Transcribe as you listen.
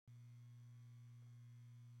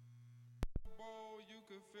you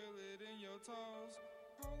could feel it in your toes.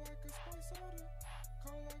 Cold like a spice soda.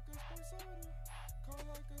 Cold like a spice soda. Cold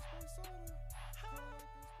like a spice soda. Cold like a spice soda.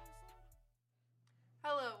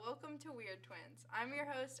 Hello, welcome to Weird Twins. I'm your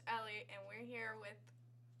host, Ellie, and we're here with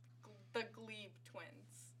the Glebe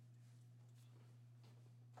twins.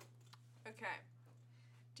 Okay.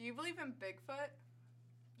 Do you believe in Bigfoot?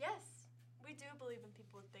 Yes, we do believe in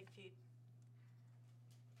people with big feet.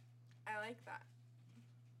 I like that.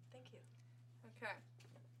 Thank you. Okay.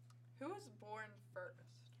 Who was born first?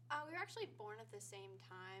 We were actually born at the same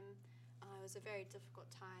time. It was a very difficult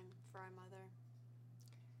time for our mother.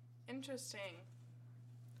 Interesting.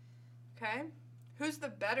 Okay. Who's the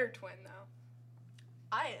better twin, though?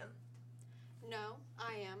 I am. No,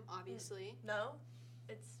 I am, obviously. No,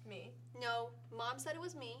 it's me. No, Mom said it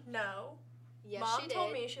was me. No. Yes, Mom she did.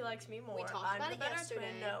 told me she likes me more. We talked I'm about the it better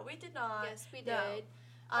yesterday. twin. No, we did not. Yes, we No. did.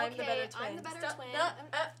 I'm the Okay, better twin. I'm the better Stop. twin.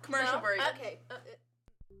 Commercial break. Okay.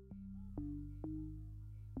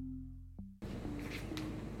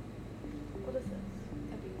 What is this?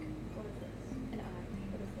 A week. What is this? An eye.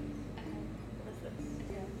 What is this? A head. What is this? A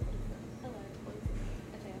tail. What is this? A leg. What is this?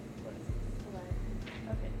 A tail. What is this? A leg.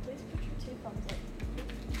 Okay, please put your two thumbs up.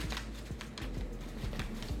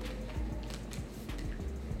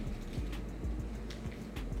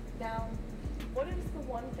 Now, what is the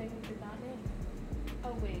one thing you did not name?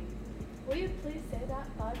 A wing. Will you please say that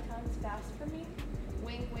 5 times fast for me?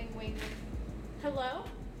 Wing, wing, wing. Hello?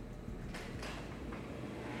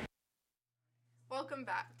 Welcome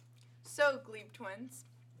back. So, Glebe twins,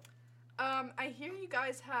 I hear you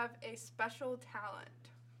guys have a special talent.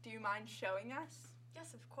 Do you mind showing us?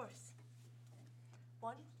 Yes, of course.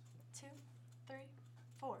 1, 2, 3,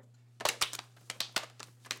 4.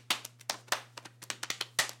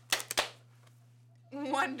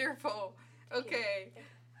 Wonderful. Okay.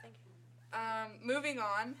 Thank you. Moving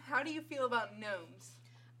on. How do you feel about gnomes?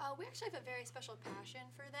 We actually have a very special passion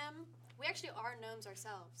for them. We actually are gnomes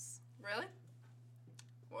ourselves. Really?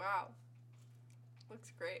 Wow.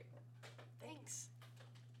 Looks great. Thanks.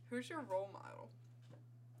 Who's your role model?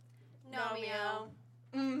 Nomeo.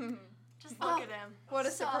 Just look at him. What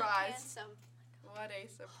a So surprise. handsome. What a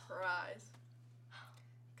surprise.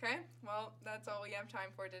 Okay, well, that's all we have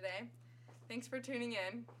time for today. Thanks for tuning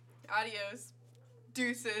in. Adios.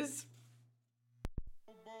 Deuces.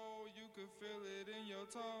 You could feel it in your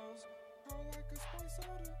toes. Cold like a spice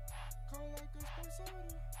soda.